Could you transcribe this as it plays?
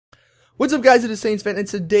What's up guys, it is Saints Fan, and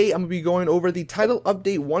today I'm going to be going over the title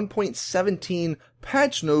update 1.17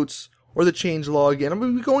 patch notes, or the changelog, and I'm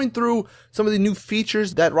going to be going through some of the new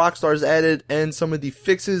features that Rockstar's added, and some of the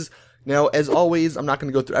fixes. Now, as always, I'm not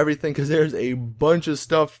going to go through everything, because there's a bunch of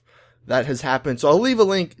stuff that has happened, so I'll leave a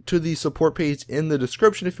link to the support page in the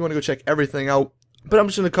description if you want to go check everything out, but I'm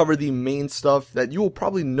just going to cover the main stuff that you will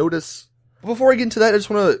probably notice. Before I get into that, I just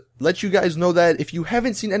want to let you guys know that if you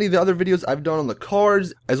haven't seen any of the other videos I've done on the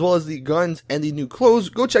cars, as well as the guns and the new clothes,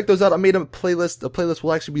 go check those out. I made a playlist. The playlist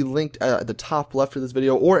will actually be linked at the top left of this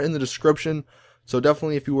video or in the description. So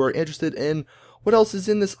definitely, if you are interested in what else is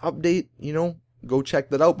in this update, you know, go check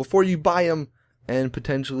that out before you buy them and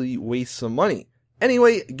potentially waste some money.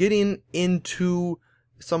 Anyway, getting into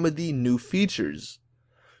some of the new features.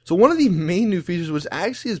 So one of the main new features, which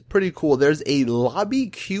actually is pretty cool, there's a lobby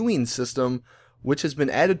queuing system which has been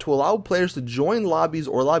added to allow players to join lobbies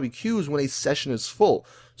or lobby queues when a session is full.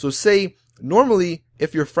 So say, normally,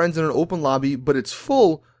 if your friend's in an open lobby but it's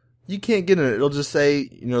full, you can't get in it. It'll just say,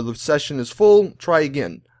 you know, the session is full, try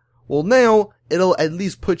again. Well, now, it'll at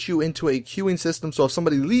least put you into a queuing system, so if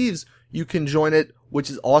somebody leaves, you can join it, which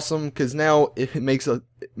is awesome, because now it makes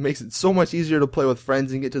it so much easier to play with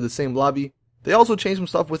friends and get to the same lobby. They also changed some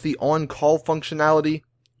stuff with the on-call functionality.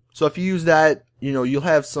 So if you use that, you know, you'll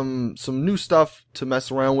have some new stuff to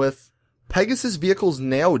mess around with. Pegasus vehicles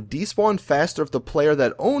now despawn faster if the player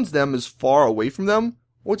that owns them is far away from them,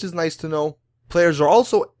 which is nice to know. Players are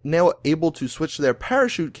also now able to switch their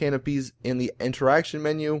parachute canopies in the interaction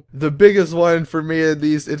menu. The biggest one for me, at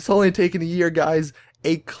least, it's only taken a year, guys.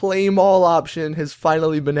 A claim all option has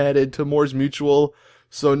finally been added to Moore's Mutual.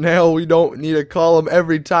 So now we don't need to call them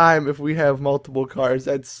every time if we have multiple cars.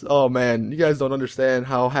 That's, oh man, you guys don't understand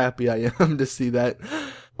how happy I am to see that.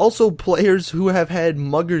 Also, players who have had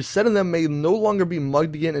muggers set on them may no longer be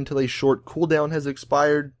mugged again until a short cooldown has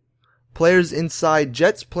expired. Players inside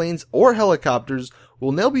jets, planes, or helicopters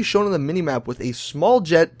will now be shown on the minimap with a small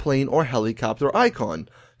jet, plane, or helicopter icon.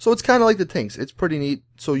 So it's kind of like the tanks. It's pretty neat,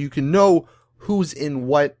 so you can know who's in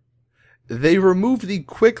what. They removed the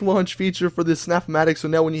quick launch feature for the Snap-O-Matic, so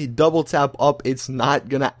now when you double tap up, it's not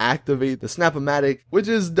gonna activate the Snap-O-Matic, which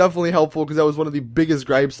is definitely helpful because that was one of the biggest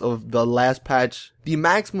gripes of the last patch. The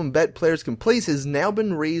maximum bet players can place has now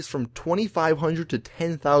been raised from $2,500 to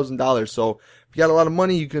 $10,000, so if you got a lot of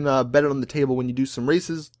money, you can bet it on the table when you do some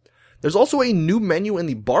races. There's also a new menu in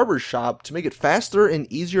the barber shop to make it faster and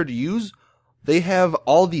easier to use. They have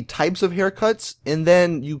all the types of haircuts, and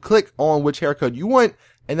then you click on which haircut you want,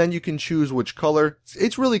 and then you can choose which color.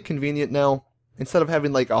 It's really convenient now. Instead of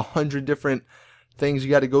having like 100 different things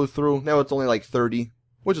you got to go through, now it's only like 30,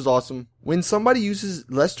 which is awesome. When somebody uses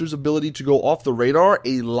Lester's ability to go off the radar,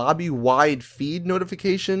 a lobby-wide feed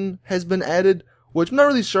notification has been added, which I'm not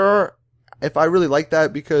really sure if I really like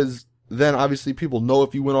that, because then obviously people know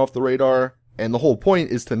if you went off the radar, and the whole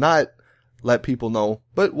point is to not let people know.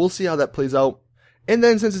 But we'll see how that plays out. And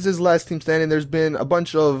then, since it is last team standing, there's been a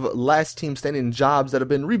bunch of last team standing jobs that have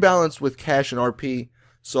been rebalanced with cash and RP.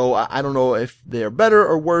 So I don't know if they're better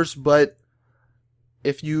or worse, but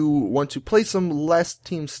if you want to play some last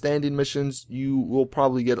team standing missions, you will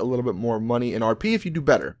probably get a little bit more money in RP if you do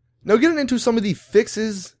better. Now, getting into some of the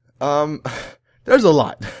fixes, there's a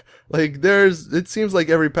lot. It seems like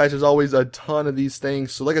every patch there's always a ton of these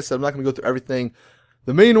things. So like I said, I'm not going to go through everything.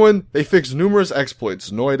 The main one, they fixed numerous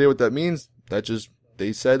exploits. No idea what that means.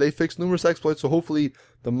 They said they fixed numerous exploits, so hopefully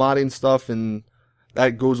the modding stuff and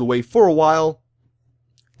that goes away for a while.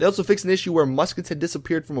 They also fixed an issue where muskets had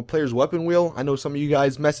disappeared from a player's weapon wheel. I know some of you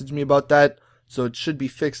guys messaged me about that, so it should be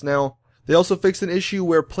fixed now. They also fixed an issue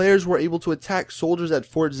where players were able to attack soldiers at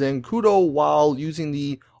Fort Zancudo while using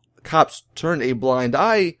the cops turn a blind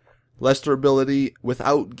eye Lester ability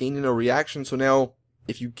without gaining a reaction, so now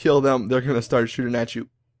if you kill them, they're going to start shooting at you.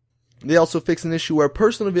 They also fixed an issue where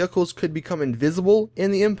personal vehicles could become invisible in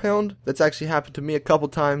the impound. That's actually happened to me a couple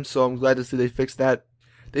times, so I'm glad to see they fixed that.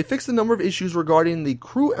 They fixed a number of issues regarding the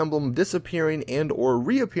crew emblem disappearing and or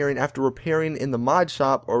reappearing after repairing in the mod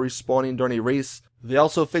shop or respawning during a race. They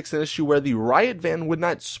also fixed an issue where the riot van would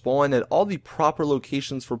not spawn at all the proper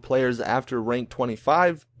locations for players after rank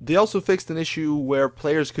 25. They also fixed an issue where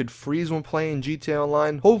players could freeze when playing GTA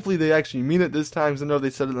Online. Hopefully they actually mean it this time, because I know they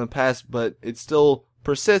said it in the past, but it still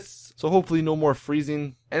persists, so hopefully no more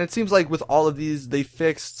freezing. And it seems like with all of these, they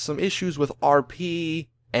fixed some issues with RP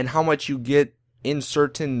and how much you get in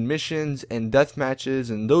certain missions and death matches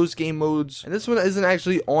and those game modes. And this one isn't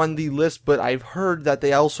actually on the list, but I've heard that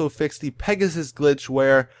they also fixed the Pegasus glitch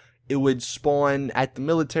where it would spawn at the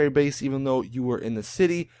military base even though you were in the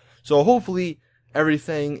city. So hopefully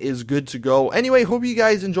everything is good to go. Anyway, hope you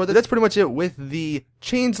guys enjoyed that. That's pretty much it with the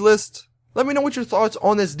change list. Let me know what your thoughts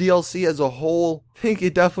on this DLC as a whole. I think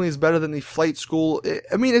it definitely is better than the Flight School.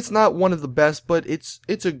 I mean, it's not one of the best, but it's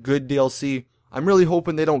a good DLC. I'm really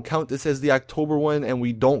hoping they don't count this as the October one and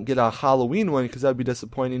we don't get a Halloween one, because that'd be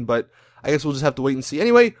disappointing, but I guess we'll just have to wait and see.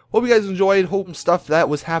 Anyway, hope you guys enjoyed. Hope stuff that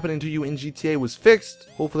was happening to you in GTA was fixed.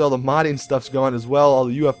 Hopefully all the modding stuff's gone as well, all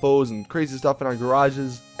the UFOs and crazy stuff in our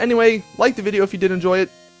garages. Anyway, like the video if you did enjoy it.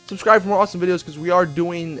 Subscribe for more awesome videos, because we are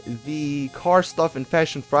doing the car stuff in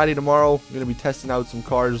Fashion Friday tomorrow. We're going to be testing out some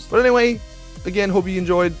cars. But anyway, again, hope you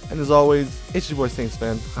enjoyed. And as always, it's your boy Saints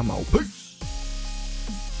Fan. I'm out. Peace.